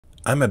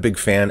I'm a big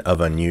fan of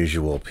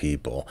unusual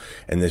people,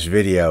 and this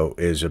video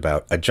is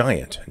about a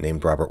giant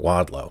named Robert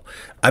Wadlow.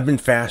 I've been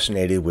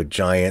fascinated with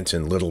giants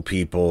and little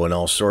people and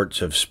all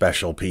sorts of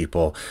special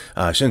people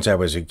since I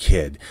was a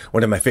kid.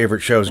 One of my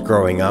favorite shows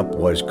growing up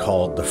was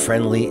called The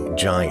Friendly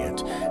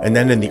Giant. And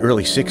then in the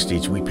early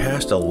 60s, we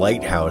passed a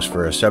lighthouse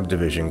for a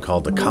subdivision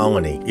called The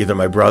Colony. Either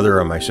my brother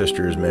or my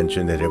sisters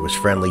mentioned that it was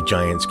Friendly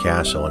Giant's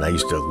Castle, and I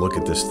used to look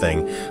at this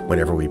thing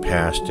whenever we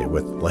passed it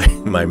with like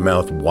my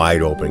mouth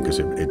wide open because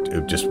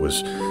it just was.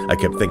 I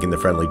kept thinking the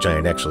Friendly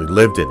Giant actually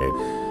lived in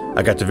it.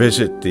 I got to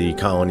visit the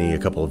colony a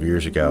couple of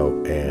years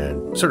ago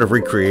and sort of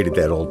recreated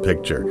that old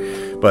picture.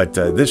 But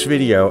this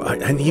video,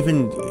 and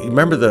even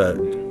remember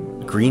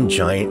the Green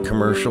Giant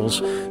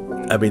commercials?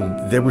 I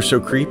mean, they were so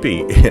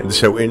creepy and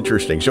so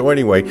interesting. So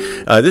anyway,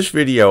 this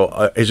video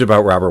is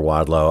about Robert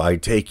Wadlow. I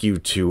take you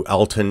to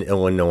Alton,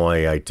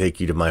 Illinois. I take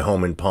you to my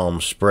home in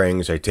Palm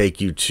Springs. I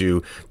take you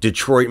to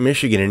Detroit,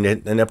 Michigan,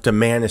 and up to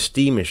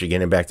Manistee,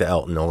 Michigan, and back to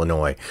Alton,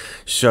 Illinois.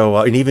 So,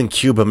 and even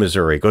Cuba,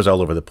 Missouri. It goes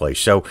all over the place.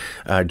 So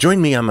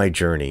join me on my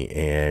journey,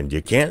 and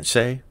you can't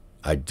say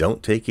I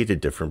don't take you to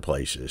different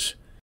places.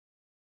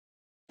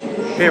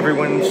 Hey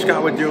everyone,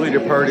 Scott with Dearly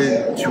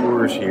Departed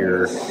Tours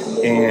here,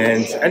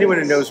 and anyone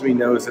who knows me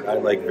knows that I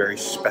like very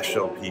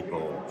special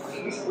people,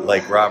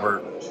 like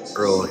Robert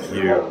Earl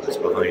Hughes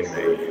behind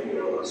me,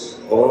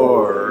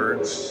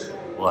 or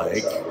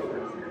like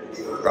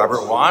Robert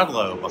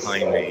Wadlow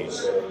behind me.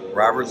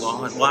 Robert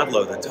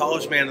Wadlow, the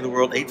tallest man in the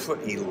world, 8 foot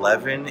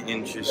 11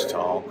 inches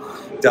tall,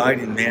 died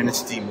in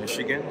Manistee,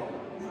 Michigan,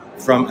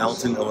 from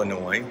Alton,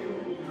 Illinois,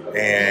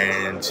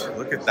 and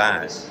look at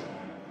that.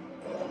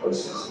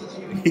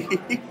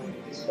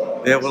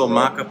 They have a little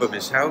mock-up of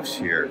his house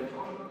here.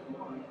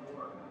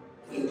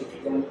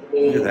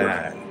 Look at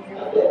that.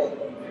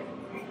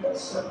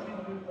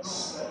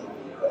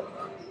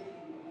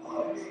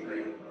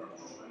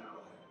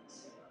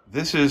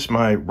 This is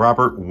my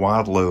Robert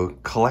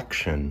Wadlow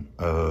collection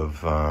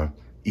of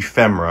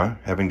ephemera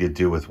having to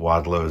do with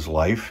Wadlow's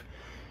life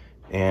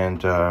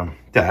and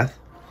death.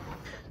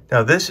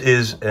 Now this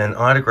is an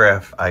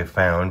autograph I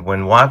found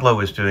when Wadlow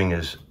was doing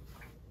his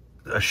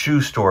shoe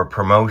store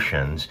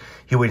promotions.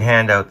 He would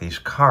hand out these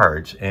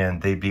cards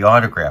and they'd be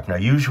autographed. Now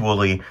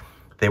usually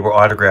they were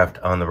autographed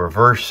on the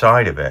reverse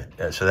side of it,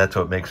 so that's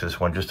what makes this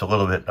one just a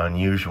little bit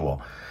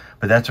unusual.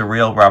 But that's a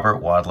real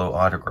Robert Wadlow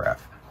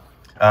autograph.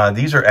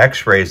 These are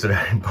x-rays that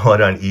I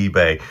bought on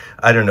eBay.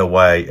 I don't know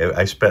why.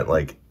 I spent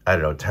like, I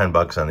don't know, 10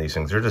 bucks on these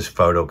things. They're just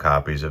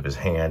photocopies of his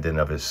hand and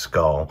of his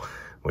skull,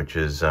 which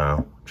is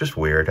just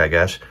weird, I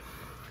guess.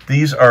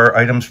 These are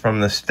items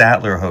from the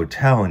Statler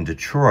Hotel in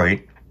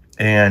Detroit,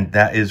 and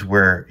that is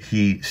where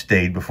he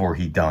stayed before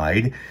he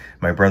died.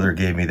 My brother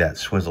gave me that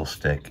swizzle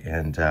stick,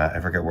 and I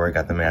forget where I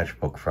got the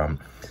matchbook from.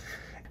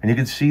 And you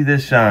can see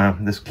this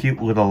this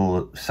cute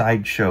little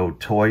sideshow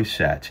toy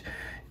set.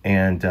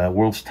 And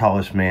world's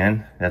tallest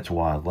man, that's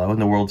Wadlow,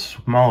 and the world's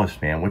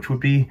smallest man, which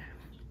would be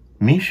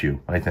Mishu,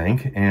 I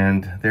think.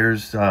 And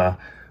there's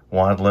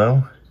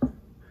Wadlow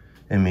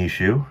and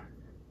Mishu,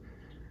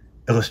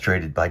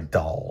 illustrated by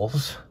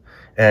dolls.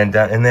 And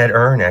that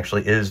urn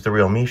actually is the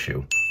real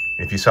Mishu.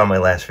 If you saw my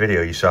last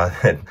video, you saw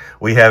that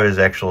we have his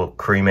actual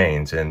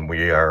cremains, and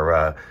we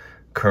are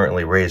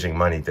currently raising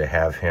money to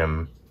have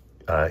him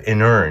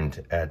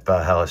inurned at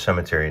Valhalla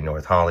Cemetery in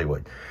North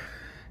Hollywood.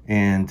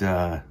 And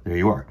there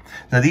you are.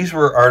 Now, these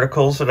were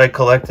articles that I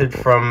collected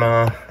from,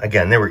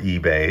 again, they were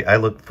eBay. I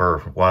look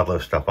for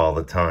Wadlow stuff all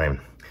the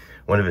time.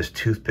 One of his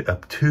a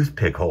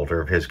toothpick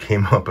holder of his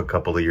came up a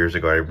couple of years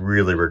ago. I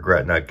really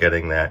regret not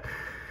getting that.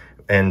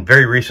 And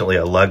very recently,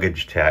 a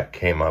luggage tag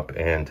came up,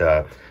 and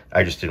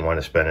I just didn't want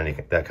to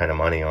spend that kind of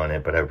money on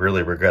it. But I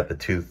really regret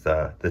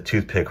the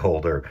toothpick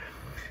holder.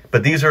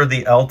 But these are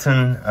the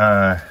Alton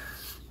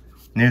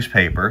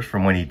newspapers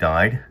from when he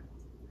died.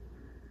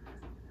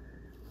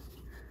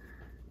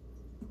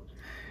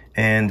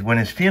 And when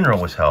his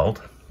funeral was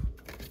held,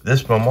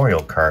 this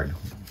memorial card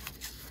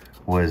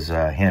was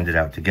handed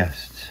out to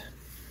guests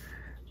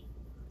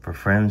for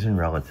friends and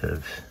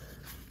relatives.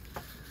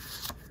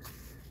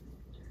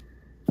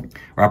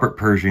 Robert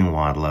Pershing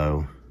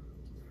Wadlow,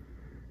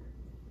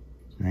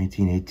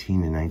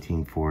 1918 to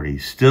 1940,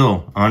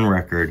 still on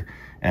record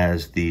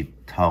as the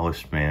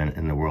tallest man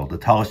in the world, the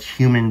tallest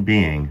human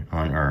being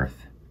on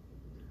Earth,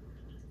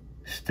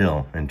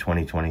 still in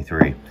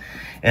 2023.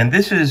 And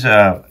this is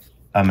a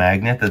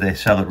magnet that they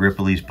sell at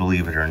Ripley's,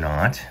 believe it or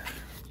not.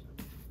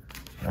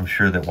 I'm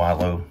sure that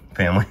Wadlow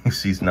family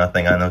sees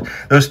nothing on those.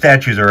 Those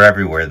statues are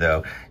everywhere,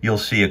 though. You'll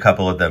see a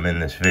couple of them in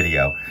this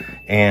video.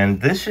 And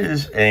this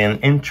is an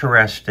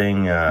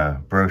interesting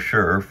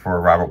brochure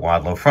for Robert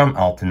Wadlow from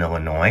Alton,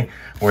 Illinois,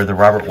 where the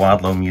Robert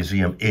Wadlow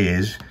Museum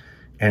is,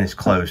 and it's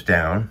closed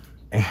down.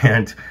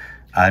 And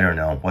I don't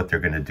know what they're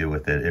going to do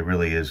with it. It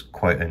really is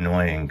quite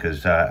annoying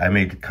because I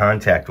made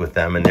contact with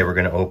them and they were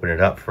going to open it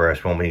up for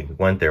us when we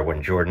went there,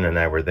 when Jordan and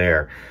I were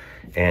there.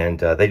 And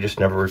they just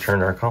never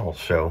returned our calls.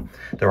 So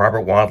the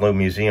Robert Wadlow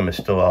Museum is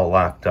still all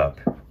locked up.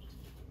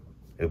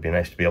 It would be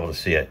nice to be able to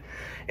see it.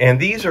 And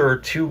these are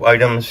 2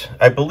 items.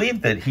 I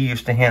believe that he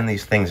used to hand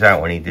these things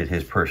out when he did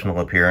his personal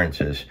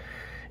appearances.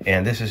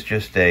 And this is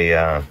just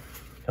a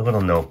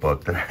little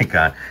notebook that I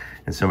got.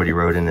 And somebody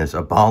wrote in this,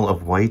 a ball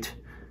of white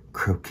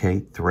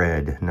croquet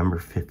thread, number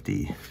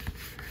 50.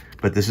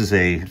 But this is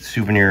a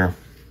souvenir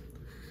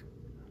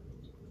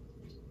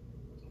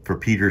for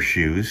Peter's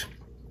shoes,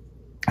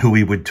 who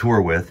we would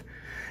tour with.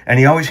 And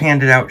he always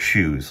handed out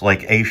shoes,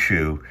 like a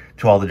shoe,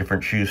 to all the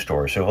different shoe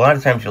stores. So a lot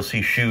of times you'll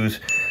see shoes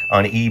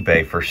on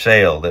eBay for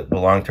sale that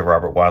belong to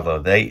Robert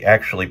Wadlow. They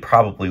actually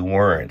probably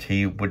weren't.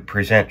 He would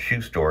present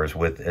shoe stores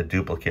with a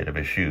duplicate of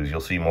his shoes. You'll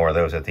see more of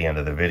those at the end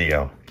of the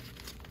video.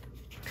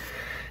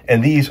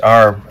 And these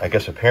are, I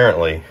guess,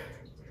 apparently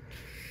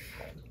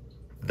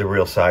the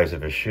real size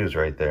of his shoes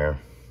right there.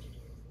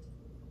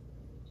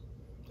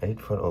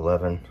 8 foot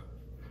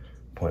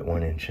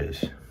 11.1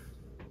 inches.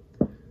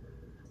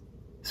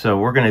 So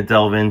we're going to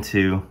delve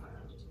into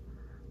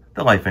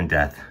the life and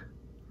death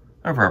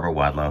of Robert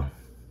Wadlow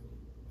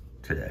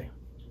today.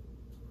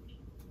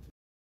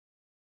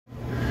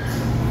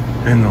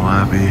 In the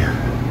lobby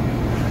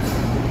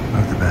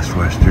of the Best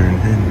Western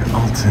in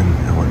Alton,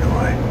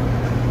 Illinois.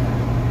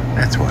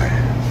 That's why.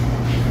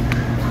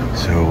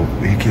 So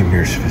he came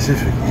here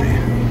specifically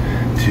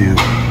to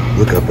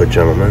look up a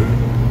gentleman,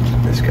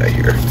 this guy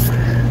here,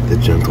 the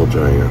Gentle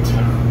Giant,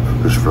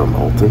 who's from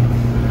Alton,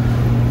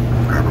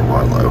 Robert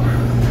Wadlow.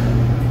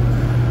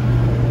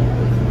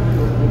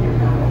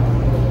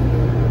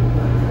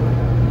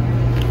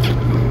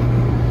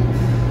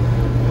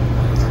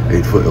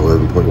 8 foot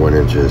 11.1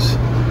 inches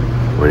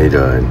when he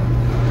died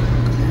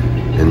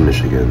in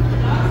Michigan.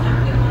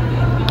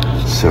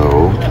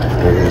 So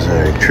there is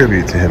a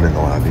tribute to him in the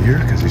lobby here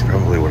because he's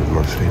probably one of the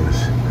most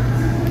famous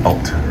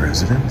Alton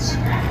residents.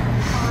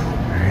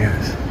 There he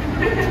is.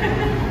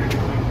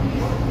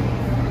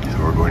 So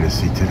we're going to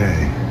see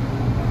today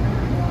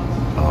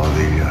all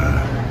the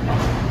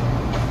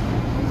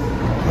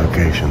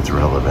locations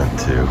relevant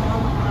to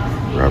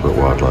Robert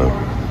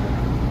Wadlow.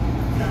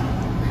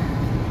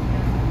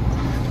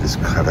 This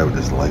cutout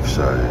is life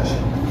size.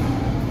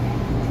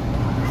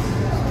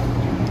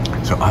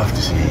 So off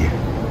to see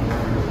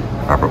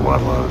Robert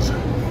Wadlow's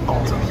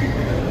Alton.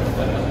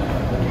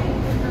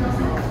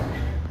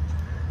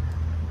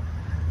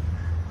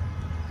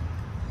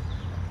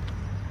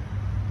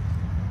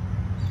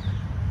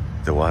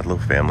 The Wadlow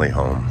family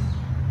home.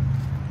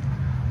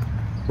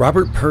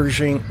 Robert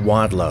Pershing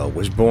Wadlow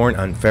was born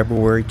on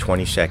February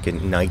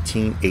 22nd,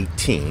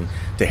 1918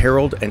 to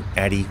Harold and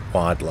Addie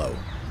Wadlow.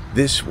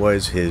 This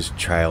was his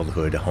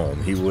childhood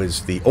home. He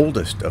was the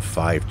oldest of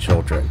 5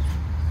 children.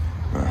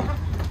 Well,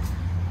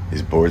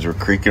 these boards were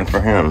creaking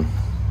for him.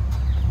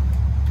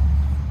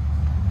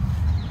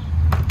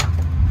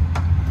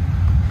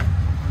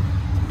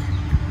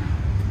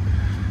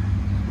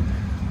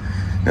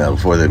 Now,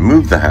 before they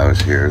moved the house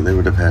here, they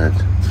would have had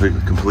a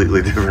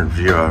completely different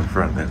view out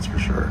front, that's for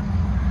sure.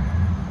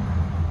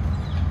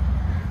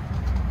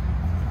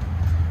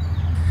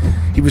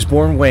 He was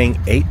born weighing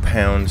 8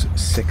 pounds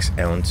 6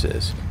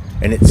 ounces,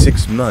 and at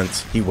 6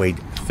 months he weighed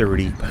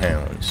 30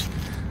 pounds.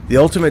 The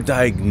ultimate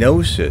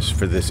diagnosis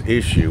for this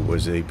issue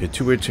was a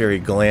pituitary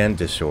gland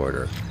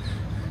disorder.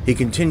 He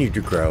continued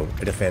to grow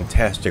at a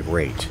fantastic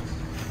rate.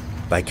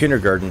 By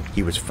kindergarten,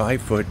 he was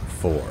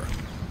 5'4".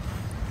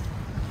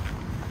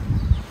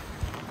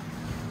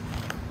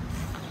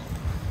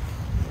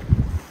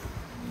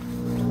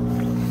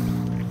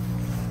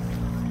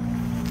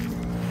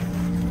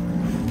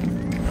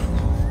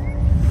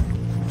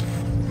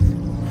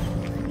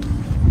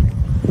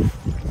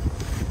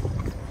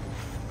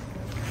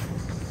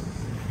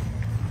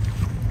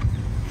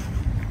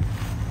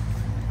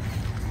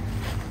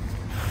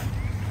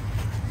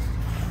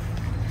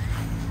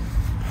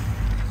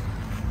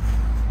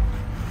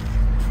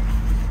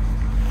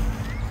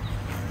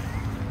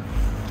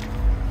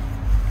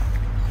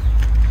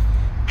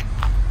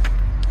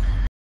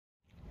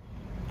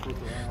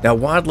 Now,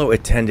 Wadlow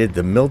attended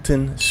the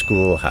Milton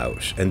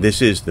Schoolhouse, and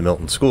this is the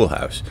Milton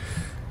Schoolhouse.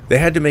 They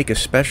had to make a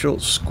special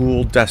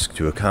school desk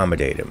to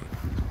accommodate him.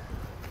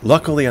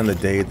 Luckily, on the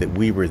day that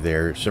we were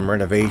there, some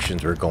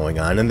renovations were going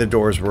on and the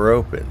doors were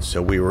open,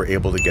 so we were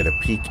able to get a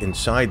peek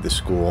inside the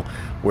school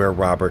where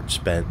Robert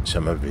spent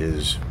some of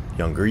his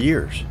younger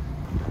years.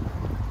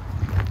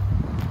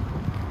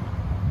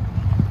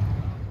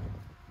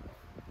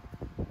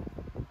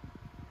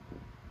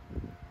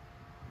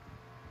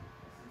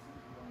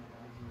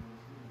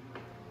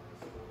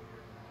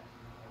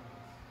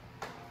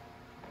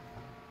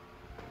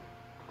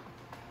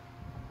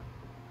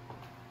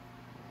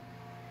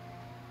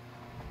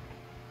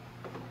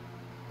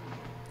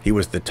 He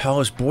was the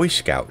tallest Boy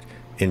Scout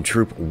in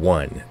Troop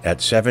 1 at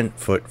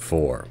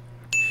 7'4".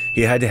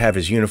 He had to have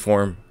his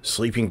uniform,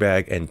 sleeping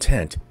bag, and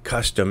tent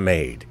custom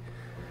made.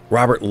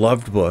 Robert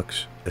loved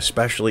books,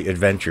 especially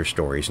adventure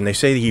stories, and they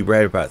say that he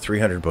read about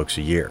 300 books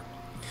a year.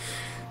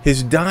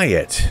 His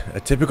diet,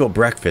 a typical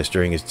breakfast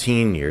during his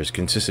teen years,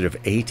 consisted of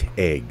 8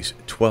 eggs,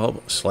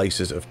 12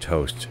 slices of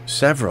toast,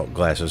 several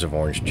glasses of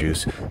orange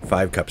juice,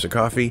 5 cups of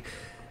coffee,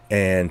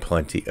 and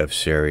plenty of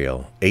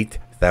cereal. 8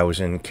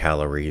 1,000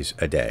 calories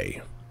a day.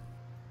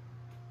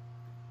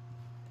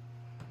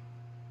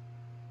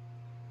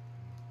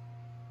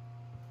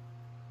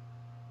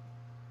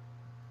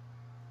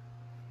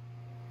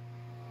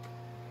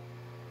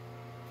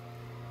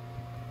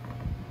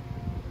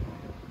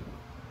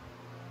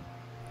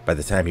 By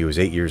the time he was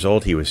 8 years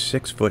old, he was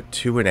 6 foot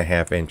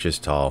 2.5 inches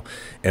tall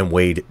and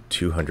weighed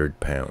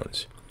 200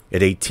 pounds.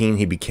 At 18,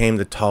 he became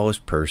the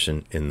tallest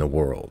person in the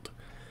world.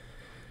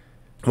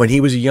 When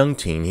he was a young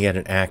teen, he had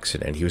an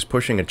accident. He was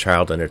pushing a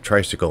child on a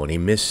tricycle and he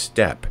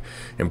misstepped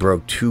and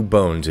broke 2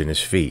 bones in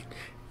his feet.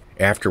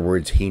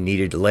 Afterwards, he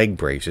needed leg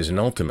braces and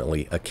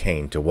ultimately a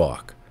cane to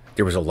walk.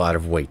 There was a lot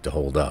of weight to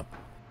hold up.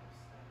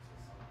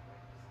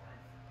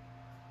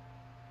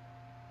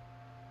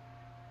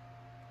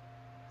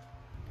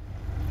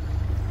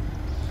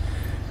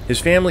 His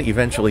family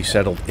eventually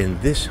settled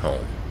in this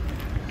home.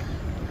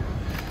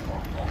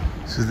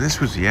 So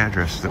this was the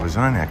address that was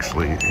on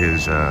actually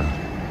his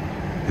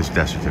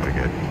death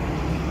certificate.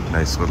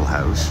 Nice little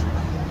house.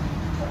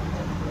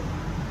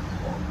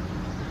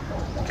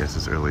 I guess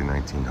it's early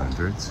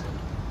 1900s.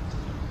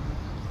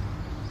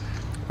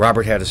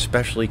 Robert had a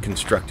specially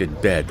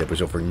constructed bed that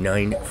was over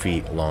 9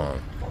 feet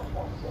long.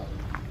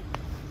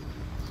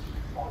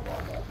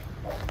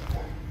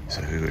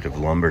 So he would have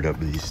lumbered up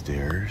these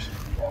stairs.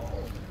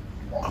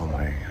 Oh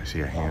my, I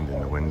see a hand in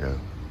the window.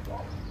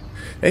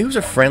 Now, he was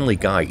a friendly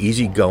guy,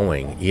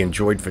 easygoing. He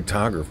enjoyed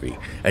photography,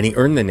 and he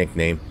earned the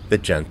nickname the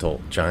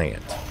Gentle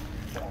Giant.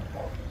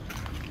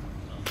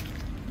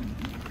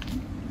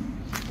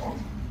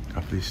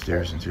 Up these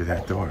stairs and through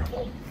that door.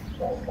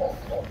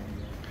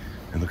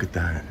 And look at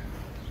that.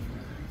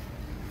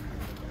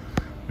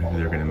 Maybe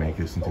they're going to make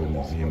this into a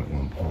museum at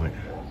one point.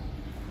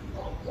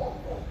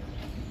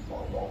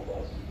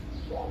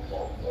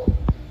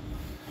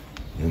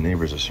 The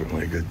neighbors are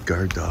certainly a good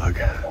guard dog.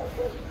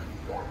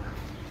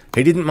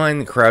 He didn't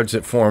mind the crowds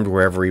that formed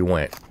wherever he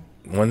went.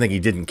 One thing he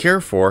didn't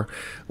care for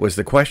was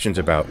the questions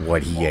about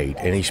what he ate,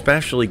 and he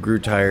especially grew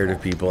tired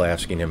of people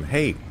asking him,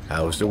 "Hey,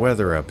 how's the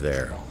weather up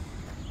there?"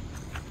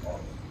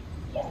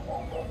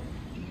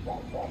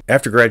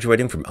 After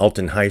graduating from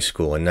Alton High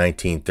School in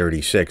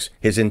 1936,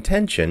 his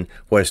intention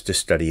was to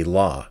study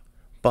law,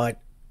 but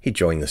he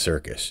joined the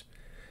circus.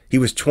 He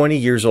was 20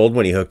 years old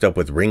when he hooked up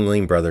with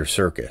Ringling Brothers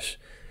Circus.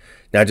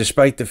 Now,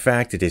 despite the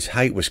fact that his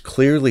height was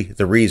clearly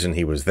the reason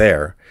he was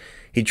there,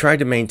 he tried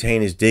to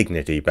maintain his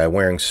dignity by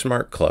wearing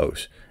smart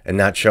clothes and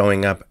not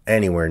showing up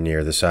anywhere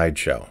near the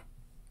sideshow.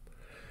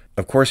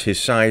 Of course, his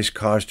size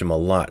caused him a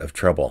lot of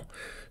trouble.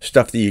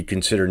 Stuff that you'd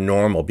consider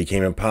normal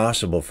became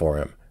impossible for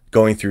him.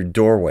 Going through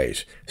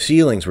doorways,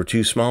 ceilings were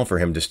too small for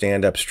him to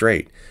stand up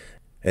straight,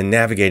 and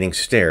navigating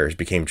stairs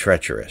became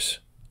treacherous.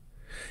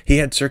 He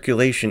had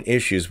circulation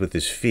issues with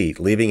his feet,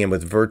 leaving him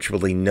with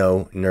virtually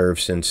no nerve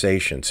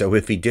sensation, so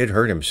if he did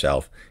hurt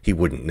himself, he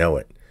wouldn't know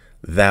it.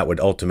 That would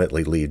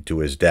ultimately lead to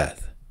his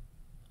death.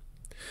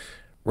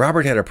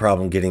 Robert had a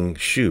problem getting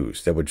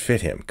shoes that would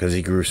fit him because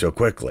he grew so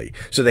quickly,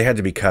 so they had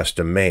to be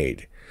custom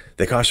made.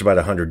 They cost about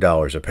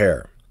 $100 a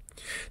pair.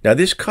 Now,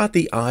 this caught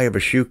the eye of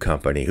a shoe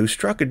company who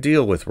struck a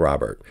deal with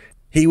Robert.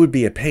 He would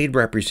be a paid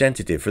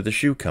representative for the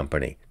shoe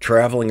company,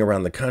 traveling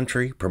around the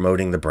country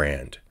promoting the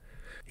brand.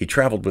 He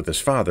traveled with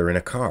his father in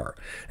a car,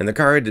 and the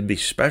car had to be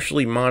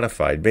specially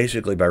modified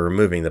basically by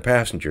removing the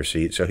passenger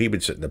seat so he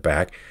would sit in the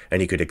back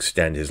and he could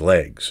extend his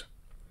legs.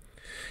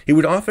 He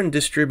would often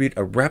distribute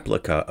a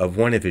replica of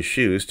one of his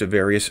shoes to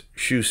various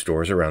shoe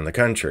stores around the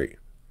country.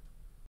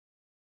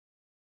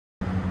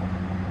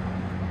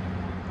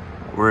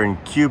 We're in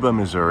Cuba,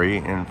 Missouri,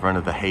 in front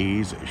of the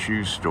Hayes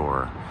shoe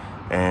store,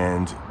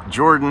 and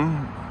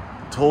Jordan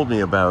told me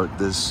about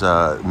this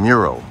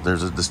mural.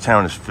 This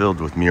town is filled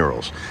with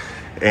murals.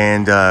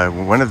 And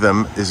one of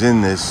them is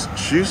in this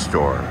shoe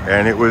store,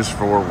 and it was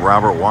for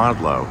Robert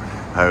Wadlow,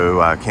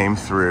 who came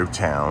through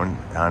town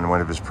on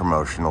one of his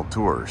promotional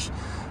tours.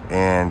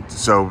 And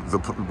so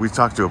we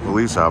talked to a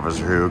police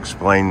officer who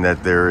explained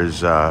that there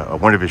is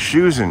one of his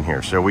shoes in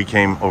here. So we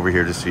came over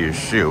here to see his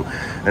shoe.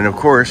 And of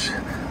course,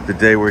 the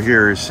day we're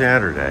here is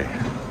Saturday,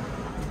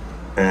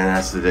 and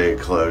that's the day it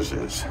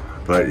closes.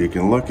 But you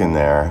can look in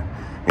there,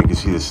 and you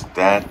can see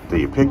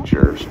the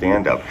picture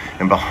stand up,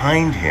 and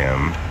behind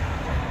him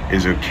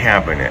is a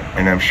cabinet,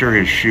 and I'm sure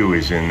his shoe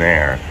is in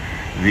there.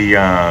 The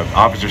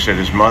officer said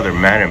his mother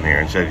met him here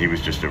and said he was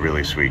just a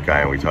really sweet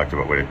guy, and we talked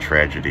about what a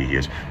tragedy he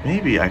is.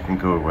 Maybe I can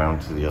go around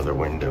to the other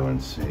window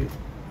and see.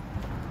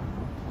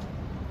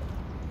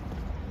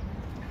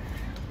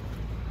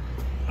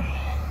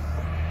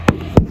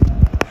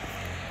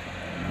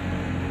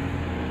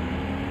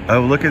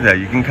 Oh, look at that.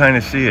 You can kind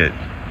of see it.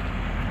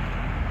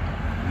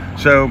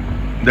 So,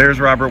 there's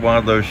Robert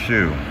Wadlow's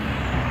shoe.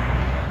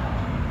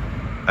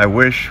 I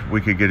wish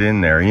we could get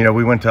in there. You know,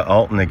 we went to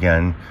Alton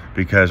again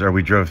we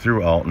drove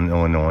through Alton,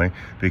 Illinois,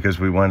 because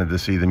we wanted to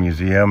see the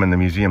museum, and the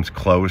museum's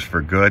closed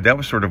for good. That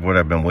was sort of what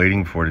I've been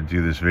waiting for to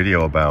do this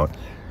video about,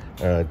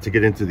 to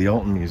get into the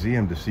Alton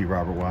Museum to see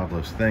Robert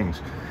Wadlow's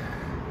things.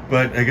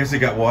 But I guess it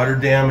got water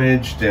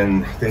damaged,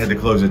 and they had to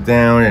close it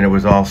down, and it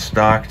was all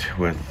stocked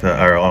with,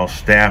 or all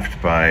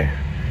staffed by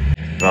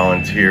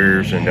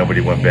volunteers and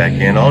nobody went back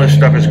in. All this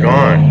stuff is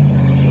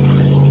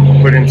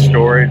gone. Put in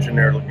storage, and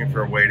they're looking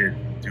for a way to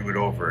do it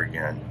over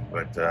again.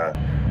 But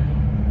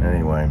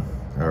anyway,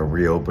 or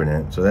reopen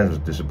it. So that was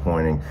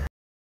disappointing.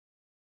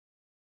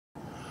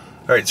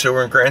 All right, so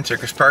we're in Grand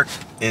Circus Park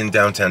in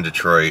downtown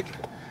Detroit,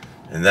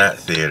 and that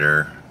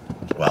theater,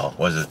 well, it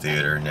was a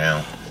theater. Now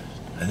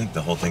I think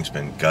the whole thing's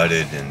been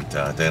gutted, and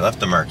they left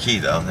the marquee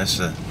though. That's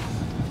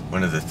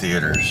one of the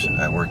theaters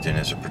I worked in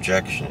as a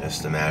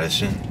projectionist, the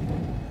Madison.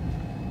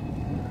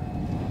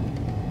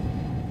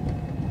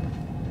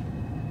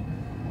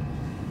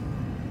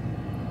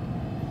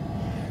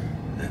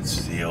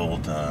 That's the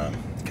old, God,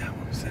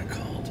 what was that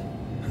called?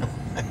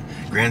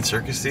 Grand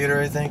Circus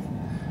Theater, I think.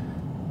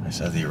 I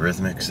saw the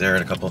Eurythmics there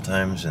a couple of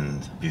times,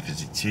 and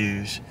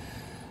B-52s. It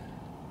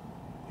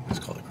was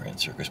called the Grand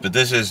Circus. But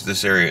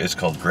this area is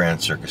called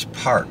Grand Circus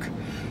Park.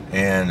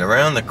 And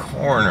around the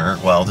corner,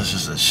 well, this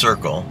is a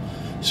circle,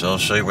 so I'll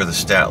show you where the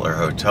Statler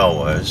Hotel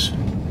was.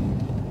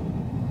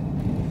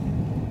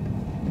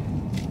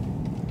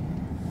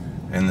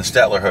 And the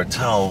Statler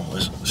Hotel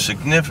was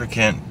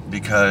significant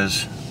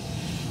because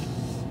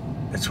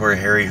it's where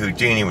Harry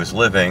Houdini was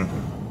living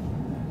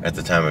at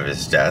the time of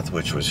his death,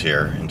 which was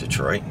here in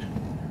Detroit,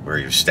 where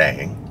he was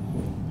staying.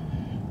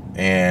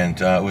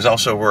 And it was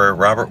also where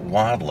Robert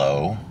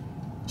Wadlow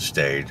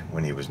stayed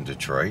when he was in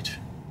Detroit,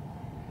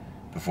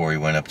 before he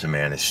went up to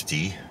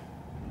Manistee.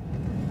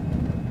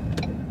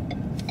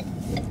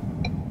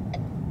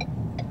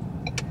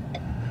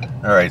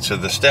 Alright, so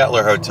the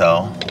Statler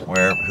Hotel,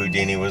 where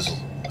Houdini was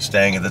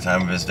staying at the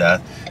time of his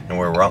death, and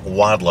where Robert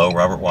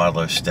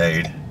Wadlow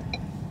stayed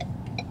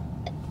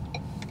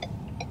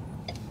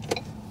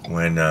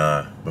when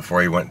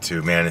before he went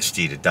to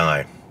Manistee to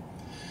die.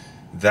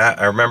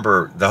 That, I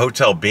remember the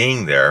hotel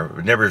being there.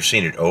 I've never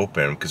seen it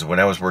open, because when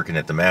I was working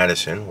at the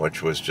Madison,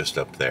 which was just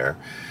up there,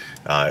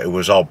 it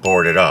was all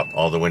boarded up.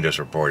 All the windows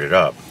were boarded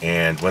up.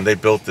 And when they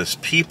built this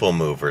people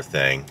mover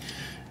thing,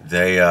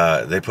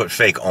 they put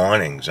fake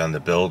awnings on the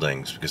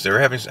buildings, because they were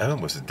having, I don't know,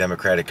 it was a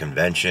Democratic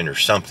convention or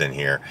something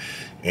here,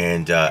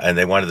 and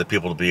they wanted the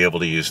people to be able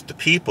to use the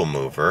people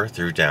mover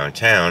through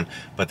downtown,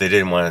 but they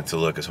didn't want it to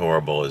look as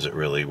horrible as it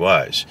really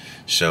was.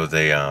 So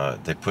they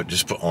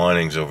just put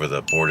awnings over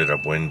the boarded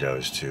up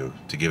windows to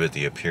give it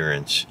the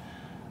appearance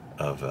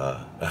of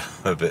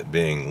of it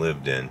being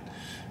lived in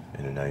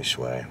a nice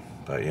way.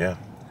 But yeah,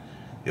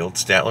 the old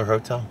Statler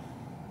Hotel.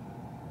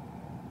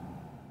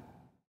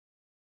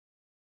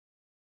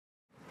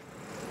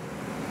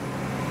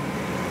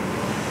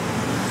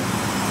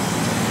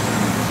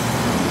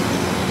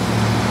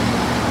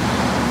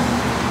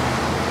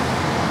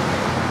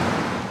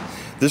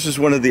 This is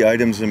one of the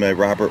items in my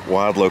Robert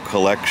Wadlow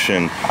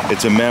collection.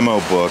 It's a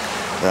memo book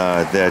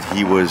that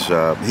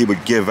he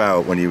would give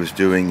out when he was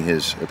doing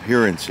his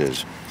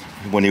appearances,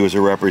 when he was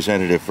a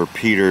representative for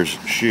Peter's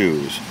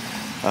Shoes.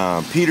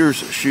 Peter's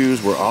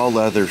shoes were all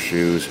leather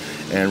shoes,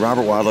 and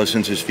Robert Wadlow,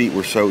 since his feet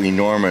were so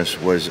enormous,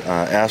 was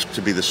asked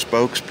to be the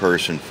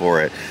spokesperson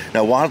for it.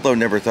 Now, Wadlow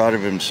never thought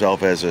of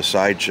himself as a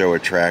sideshow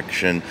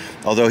attraction,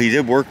 although he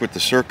did work with the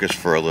circus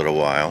for a little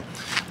while.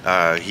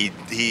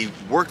 He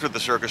worked with the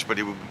circus, but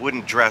he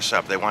wouldn't dress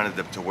up. They wanted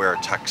him to wear a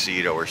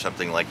tuxedo or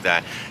something like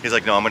that. He's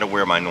like, no, I'm going to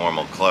wear my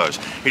normal clothes.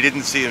 He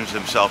didn't see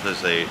himself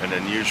as an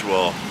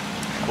unusual.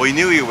 Well, he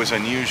knew he was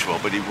unusual,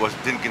 but he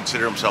didn't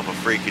consider himself a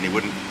freak, and he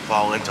wouldn't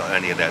fall into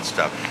any of that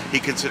stuff. He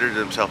considered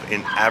himself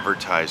in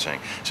advertising.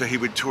 So he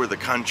would tour the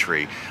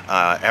country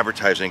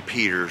advertising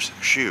Peter's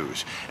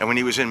Shoes. And when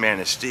he was in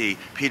Manistee,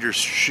 Peter's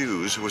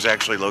Shoes was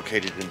actually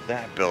located in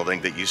that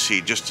building that you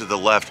see just to the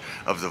left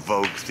of the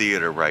Vogue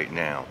Theater right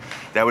now.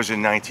 That was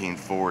in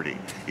 1940.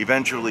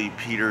 Eventually,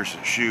 Peter's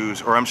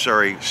Shoes, or I'm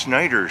sorry,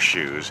 Snyder's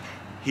Shoes,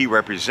 he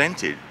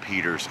represented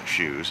Peter's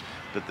Shoes,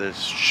 but the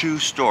shoe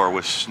store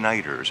was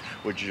Snyder's,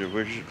 which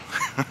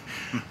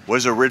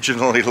was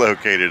originally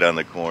located on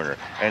the corner,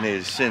 and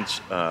has since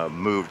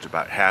moved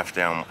about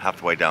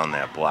halfway down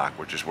that block,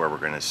 which is where we're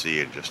going to see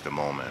in just a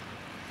moment.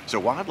 So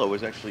Wadlow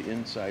was actually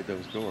inside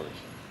those doors.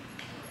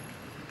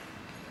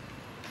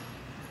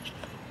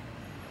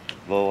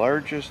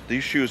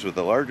 These shoes were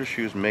the largest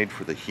shoes made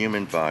for the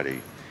human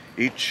body.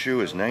 Each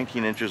shoe is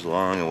 19 inches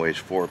long and weighs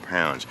 4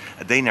 pounds.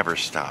 They never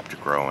stopped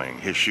growing.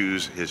 His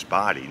shoes, his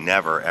body,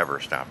 never ever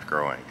stopped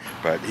growing.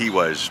 But he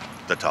was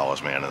the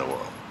tallest man in the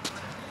world.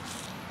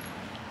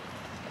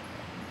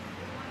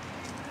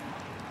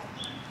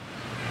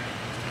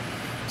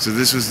 So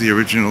this was the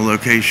original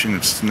location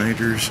of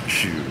Snyder's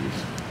Shoes.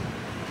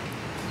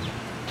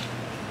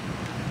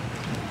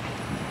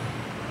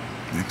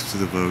 Next to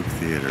the Vogue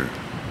Theater.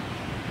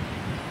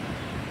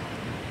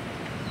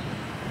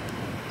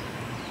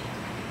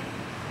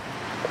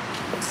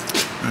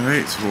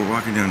 Alright, so we're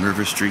walking down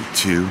River Street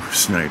to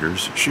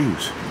Snyder's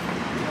Shoes.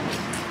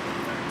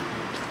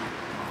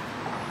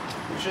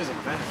 Which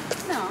isn't bad.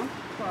 No,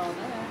 we're all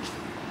there.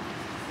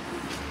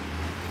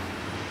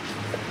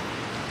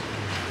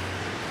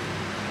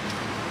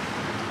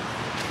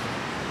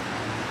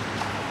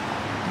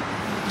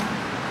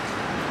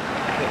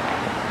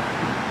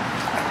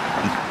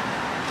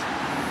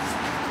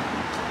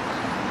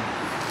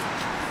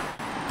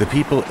 The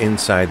people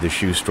inside the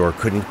shoe store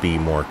couldn't be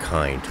more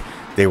kind.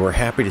 They were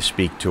happy to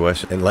speak to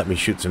us and let me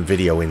shoot some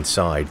video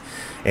inside,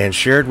 and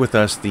shared with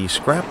us the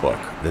scrapbook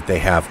that they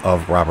have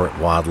of Robert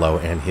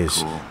Wadlow and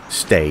his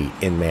stay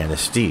in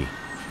Manistee.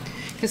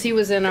 Because he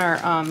was in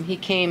our, he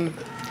came,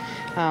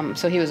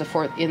 so he was our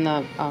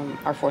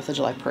 4th of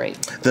July parade.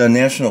 The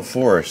National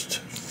Forest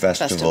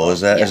Festival. Is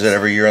that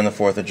every year on the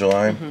 4th of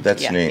July? Mm-hmm.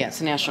 That's neat. Yeah, it's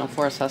a National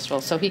Forest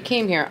Festival. So he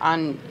came here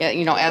on,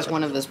 you know, as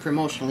one of those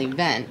promotional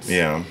events.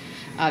 Yeah.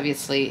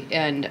 Obviously,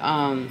 and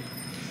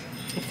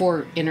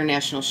for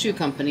International Shoe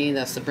Company,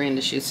 that's the brand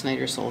of shoes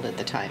Snyder sold at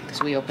the time,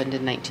 because we opened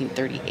in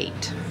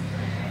 1938.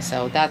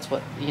 So that's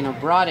what, you know,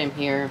 brought him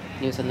here.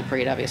 He was in the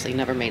parade, obviously,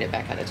 never made it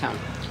back out of town.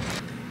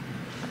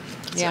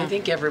 So I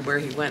think everywhere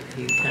he went,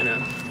 he kind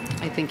of,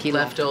 I think he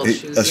left old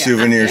shoes. A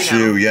souvenir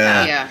shoe,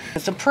 yeah. Yeah.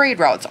 The parade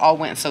routes all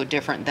went so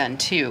different then,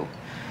 too.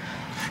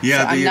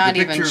 Yeah, so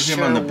the picture of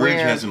him on the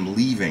bridge has him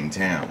leaving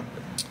town.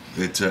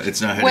 It's not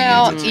heading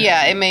into town.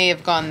 Yeah, it may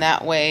have gone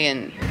that way,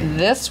 and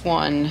this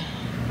one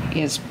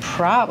is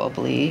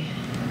probably...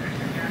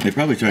 They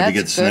probably tried to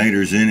get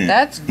Snyder's in it.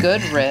 That's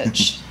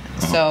Goodrich.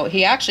 So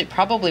he actually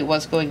probably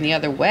was going the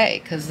other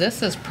way, because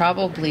this is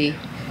probably...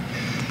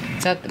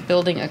 It's at the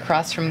building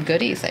across from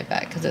Goody's, I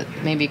bet, because it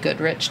maybe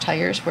Goodrich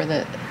Tires where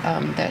the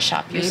that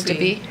shop used to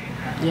be.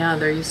 Yeah,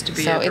 there used to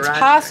be so a garage. it's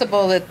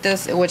possible that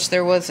this, which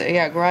there was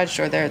a garage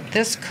door there,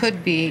 this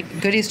could be,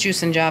 Goody's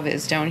Juice and Java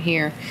is down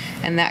here,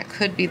 and that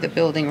could be the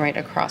building right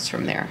across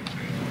from there.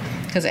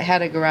 Because it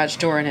had a garage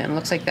door in it, and it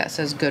looks like that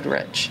says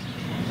Goodrich.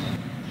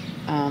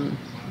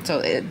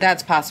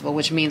 That's possible,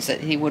 which means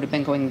that he would have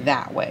been going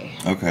that way.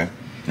 Okay,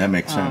 that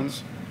makes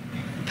sense.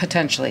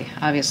 Potentially,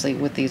 obviously,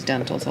 with these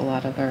dentals, a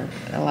lot of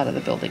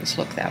the buildings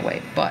look that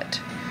way, but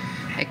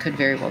it could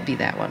very well be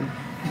that one.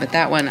 But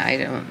that one, I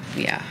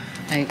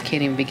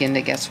can't even begin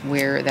to guess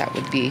where that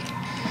would be.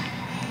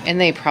 And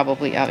they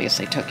probably,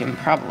 obviously, took him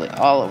probably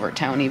all over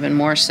town, even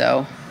more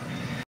so.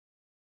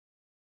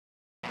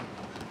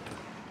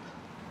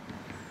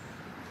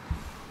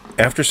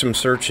 After some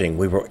searching,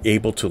 we were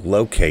able to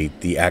locate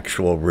the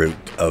actual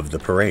route of the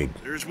parade.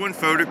 There's one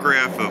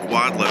photograph of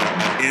Wadlow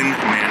in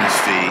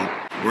Manistee.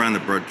 We're on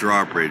the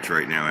drawbridge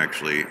right now,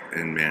 actually,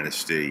 in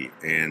Manistee.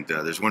 And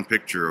there's one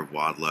picture of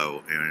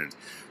Wadlow, and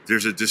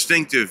there's a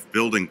distinctive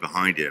building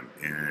behind him.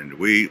 And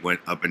we went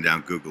up and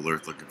down Google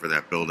Earth looking for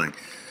that building.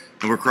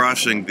 And we're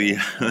crossing the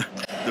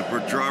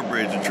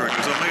drawbridge, and Troy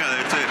goes, oh my God,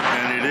 that's it.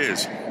 And it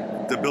is.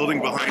 The building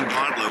behind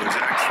Wadlow is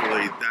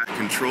actually that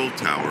control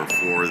tower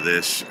for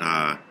this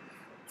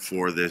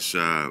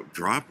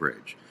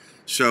drawbridge.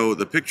 So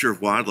the picture of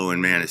Wadlow in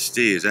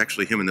Manistee is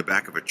actually him in the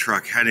back of a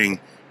truck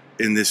heading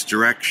in this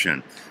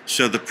direction.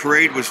 So the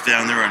parade was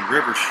down there on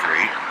River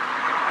Street,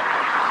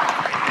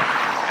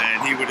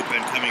 and he would have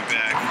been coming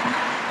back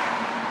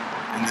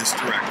in this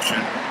direction.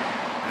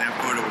 And that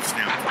photo was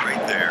snapped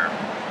right there,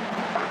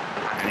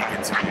 and he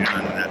continued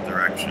on in that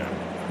direction.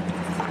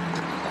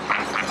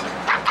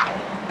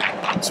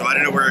 So I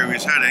don't know where he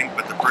was heading,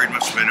 but the parade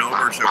must have been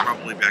over, so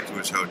probably back to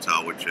his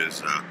hotel, which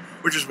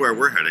is where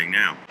we're heading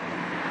now.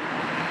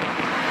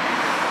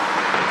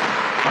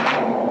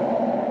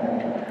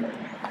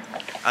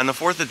 On the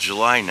 4th of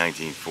July,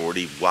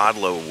 1940,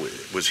 Wadlow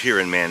was here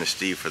in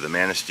Manistee for the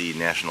Manistee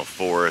National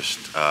Forest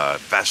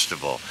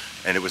Festival,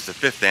 and it was the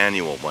 5th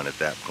annual one at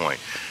that point.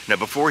 Now,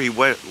 before he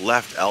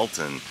left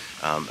Elton,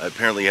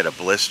 apparently he had a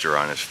blister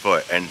on his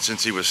foot, and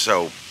since he was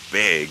so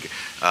big,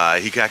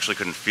 he actually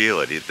couldn't feel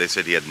it. They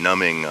said he had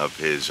numbing of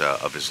his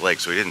leg,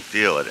 so he didn't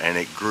feel it, and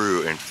it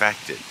grew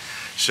infected.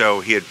 So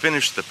he had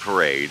finished the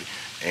parade,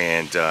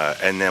 and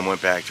then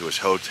went back to his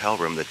hotel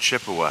room, the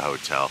Chippewa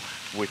Hotel,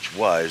 which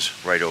was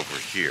right over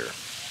here.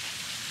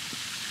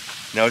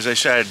 Now, as I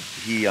said,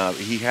 he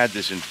had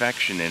this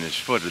infection in his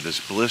foot, or this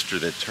blister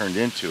that turned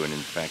into an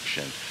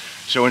infection.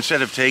 So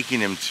instead of taking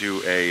him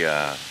to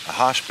a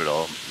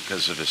hospital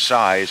because of his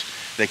size,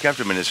 they kept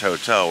him in his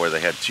hotel where they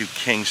had 2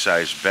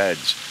 king-size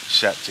beds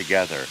set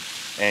together.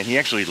 And he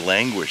actually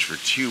languished for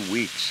 2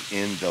 weeks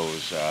in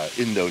those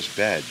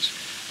beds.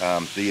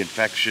 The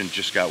infection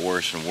just got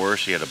worse and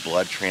worse. He had a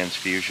blood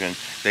transfusion.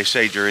 They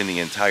say during the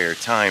entire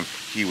time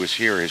he was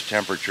here, his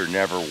temperature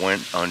never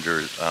went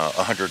under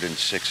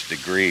 106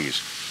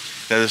 degrees.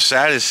 Now, the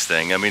saddest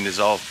thing, I mean, this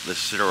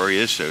story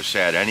is so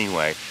sad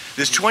anyway.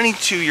 This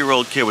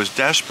 22-year-old kid was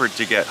desperate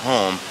to get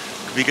home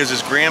because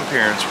his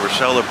grandparents were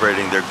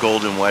celebrating their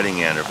golden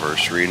wedding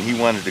anniversary, and he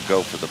wanted to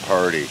go for the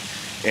party.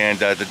 And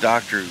the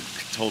doctor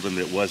told him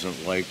that it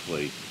wasn't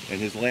likely. And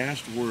his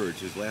last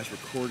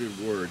recorded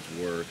words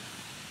were,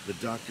 "The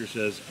doctor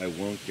says I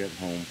won't get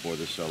home for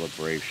the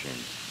celebration."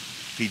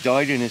 He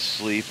died in his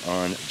sleep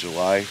on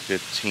July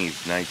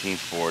 15th,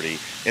 1940,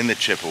 in the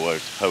Chippewa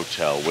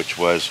Hotel, which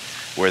was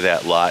where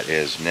that lot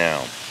is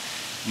now.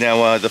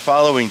 Now, the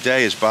following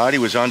day, his body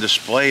was on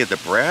display at the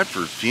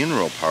Bradford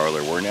Funeral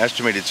Parlor, where an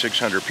estimated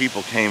 600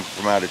 people came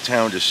from out of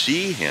town to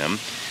see him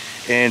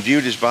and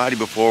viewed his body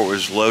before it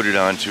was loaded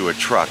onto a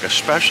truck. A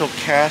special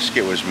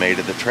casket was made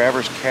at the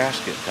Travers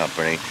Casket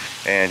Company,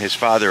 and his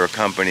father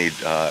accompanied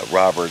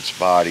Robert's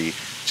body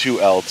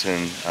to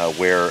Elton,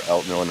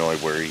 Elton, Illinois,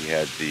 where he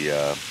had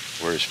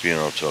where his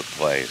funeral took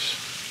place.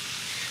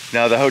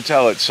 Now, the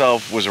hotel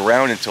itself was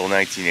around until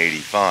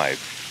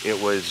 1985.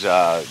 It was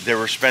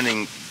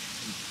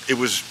it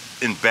was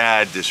in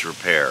bad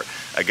disrepair.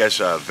 I guess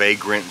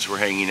vagrants were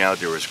hanging out.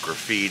 There was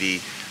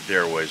graffiti.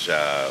 There was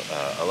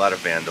a lot of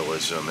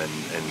vandalism, and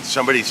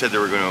somebody said they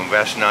were going to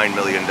invest $9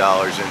 million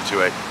into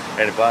it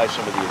and buy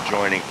some of the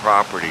adjoining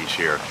properties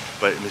here.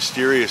 But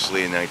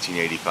mysteriously, in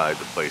 1985,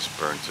 the place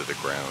burned to the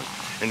ground.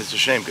 And it's a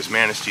shame, because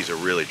Manistee is a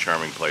really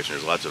charming place, and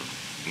there's lots of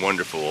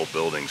wonderful old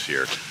buildings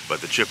here.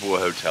 But the Chippewa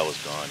Hotel is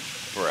gone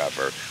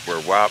forever. Where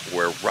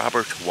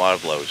Robert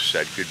Wadlow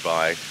said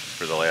goodbye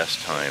for the last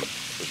time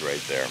was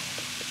right there.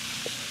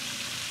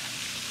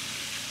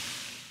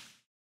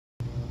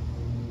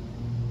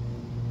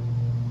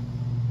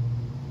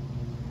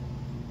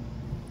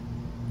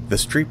 The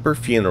Streeper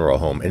Funeral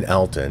Home in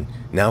Elton,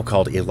 now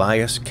called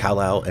Elias,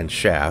 Kallal, and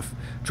Schaff,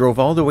 drove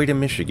all the way to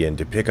Michigan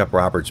to pick up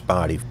Robert's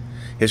body.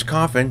 His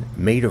coffin,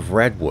 made of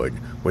redwood,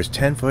 was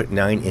 10 foot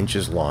 9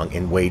 inches long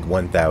and weighed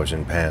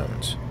 1,000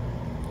 pounds.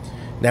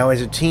 Now,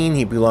 as a teen,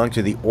 he belonged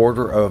to the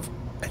Order of,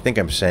 I think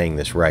I'm saying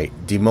this right,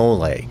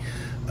 Demole,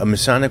 a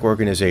Masonic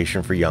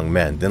organization for young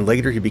men. Then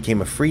later he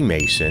became a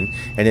Freemason,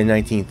 and in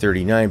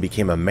 1939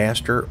 became a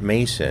Master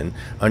Mason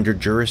under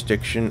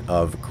jurisdiction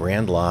of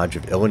Grand Lodge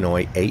of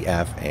Illinois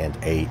AF and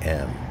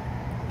AM.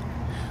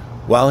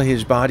 While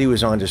his body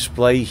was on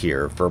display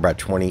here for about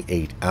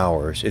 28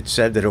 hours, it's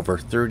said that over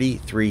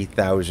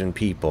 33,000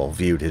 people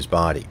viewed his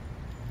body.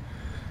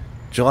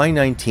 July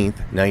 19th,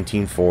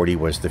 1940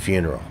 was the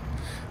funeral.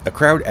 A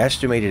crowd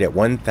estimated at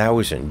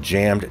 1,000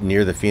 jammed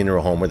near the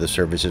funeral home where the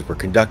services were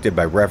conducted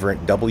by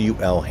Reverend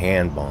W.L.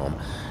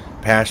 Handbaum,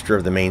 pastor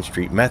of the Main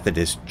Street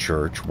Methodist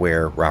Church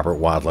where Robert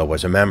Wadlow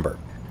was a member.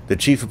 The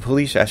chief of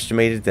police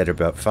estimated that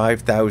about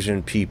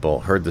 5,000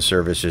 people heard the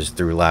services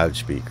through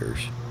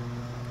loudspeakers.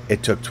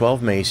 It took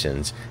 12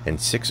 Masons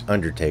and 6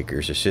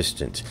 undertakers'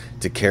 assistants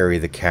to carry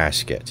the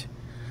casket.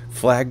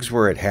 Flags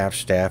were at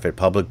half-staff at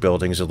public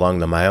buildings along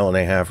the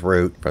mile-and-a-half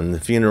route from the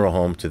funeral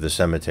home to the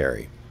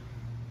cemetery.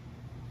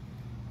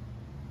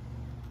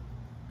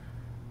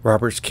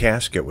 Robert's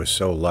casket was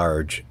so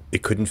large,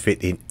 it couldn't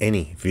fit in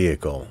any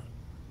vehicle.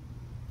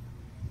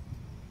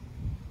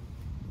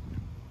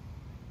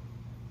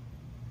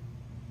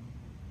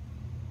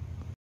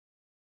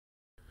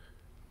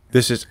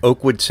 This is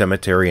Oakwood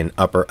Cemetery in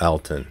Upper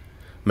Elton.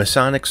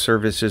 Masonic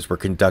services were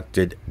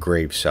conducted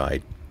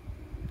graveside.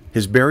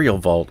 His burial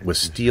vault was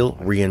steel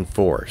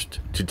reinforced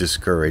to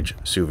discourage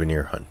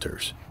souvenir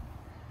hunters.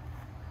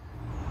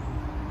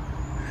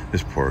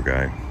 This poor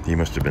guy, he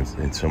must have been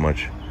in so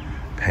much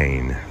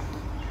pain,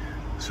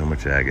 so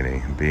much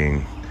agony,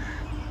 being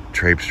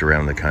traipsed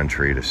around the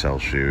country to sell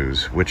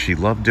shoes, which he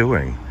loved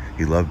doing.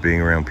 He loved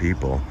being around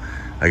people.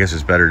 I guess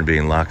it's better than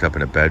being locked up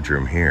in a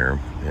bedroom here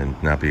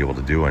and not be able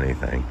to do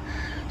anything.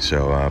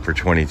 So for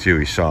 22,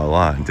 he saw a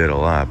lot and did a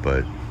lot,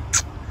 but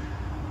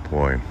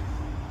boy,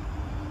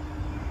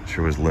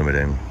 sure was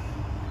limiting.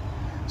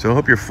 So I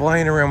hope you're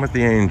flying around with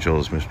the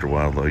angels, Mr.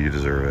 Wadlow. You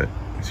deserve it.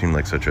 You seem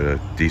like such a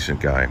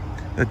decent guy.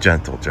 A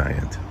gentle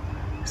giant.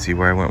 See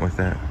where I went with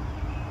that?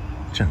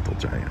 Gentle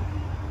giant.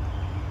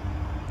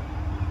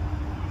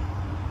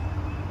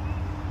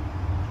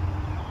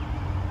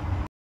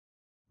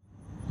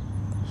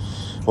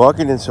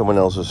 Walking in someone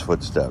else's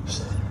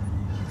footsteps.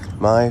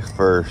 My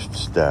first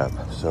step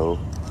so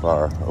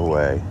far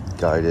away,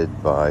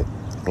 guided by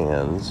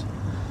hands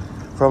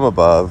from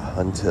above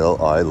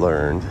until I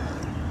learned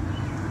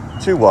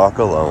to walk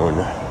alone.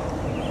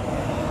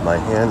 My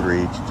hand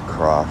reached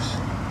across,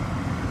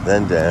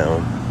 then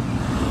down,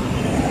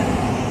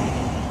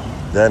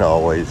 then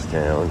always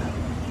down.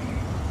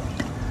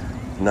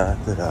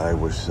 Not that I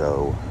was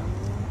so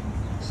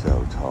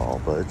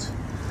tall, but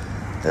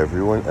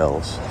everyone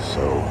else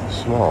so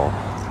small.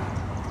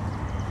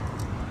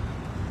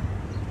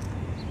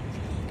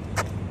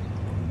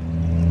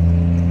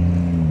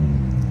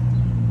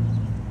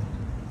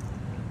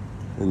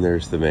 And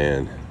there's the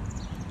man.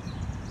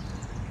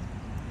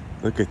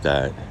 Look at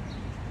that.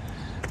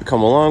 I've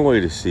come a long way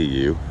to see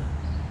you.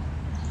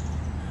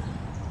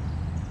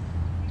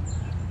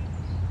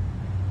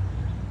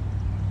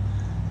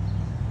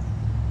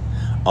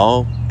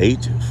 All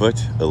 8 foot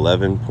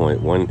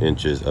 11.1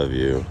 inches of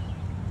you.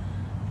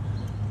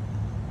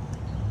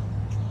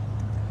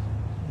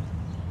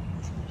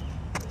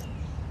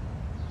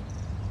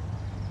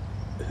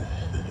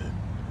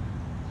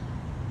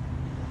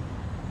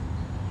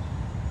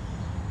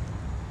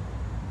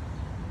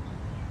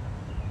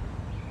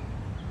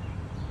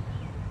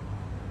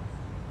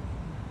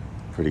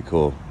 Pretty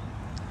cool.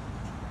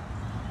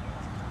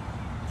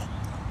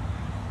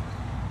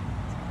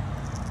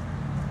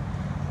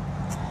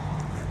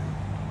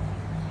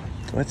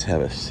 Let's have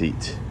a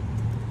seat.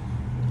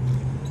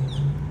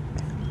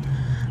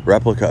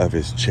 Replica of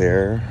his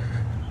chair.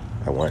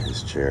 I want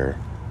his chair.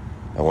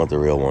 I want the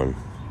real one.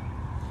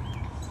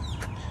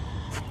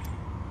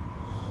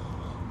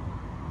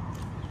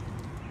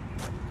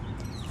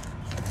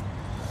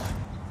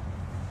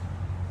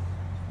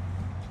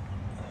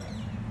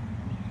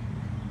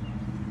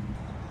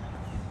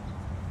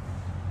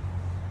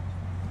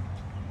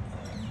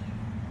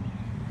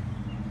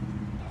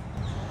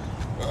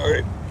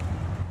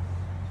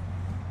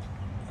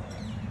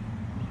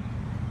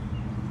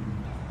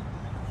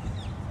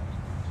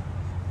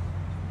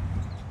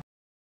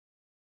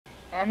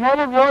 I'm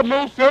Robert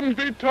Wadlow, 7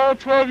 feet tall,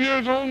 12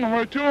 years old, and I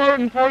weigh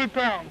 240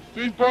 pounds.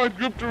 These boys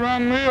grouped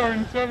around me are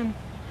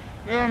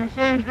they're in the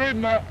same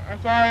grade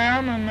as I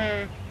am, and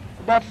they're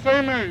about the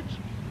same age.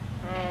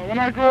 When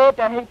I grow up,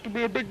 I hope to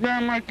be a big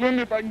man like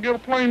Lindy if I can get a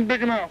plane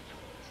big enough.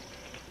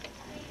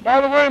 By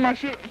the way, my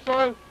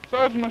size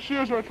of my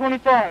shoes are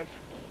 25.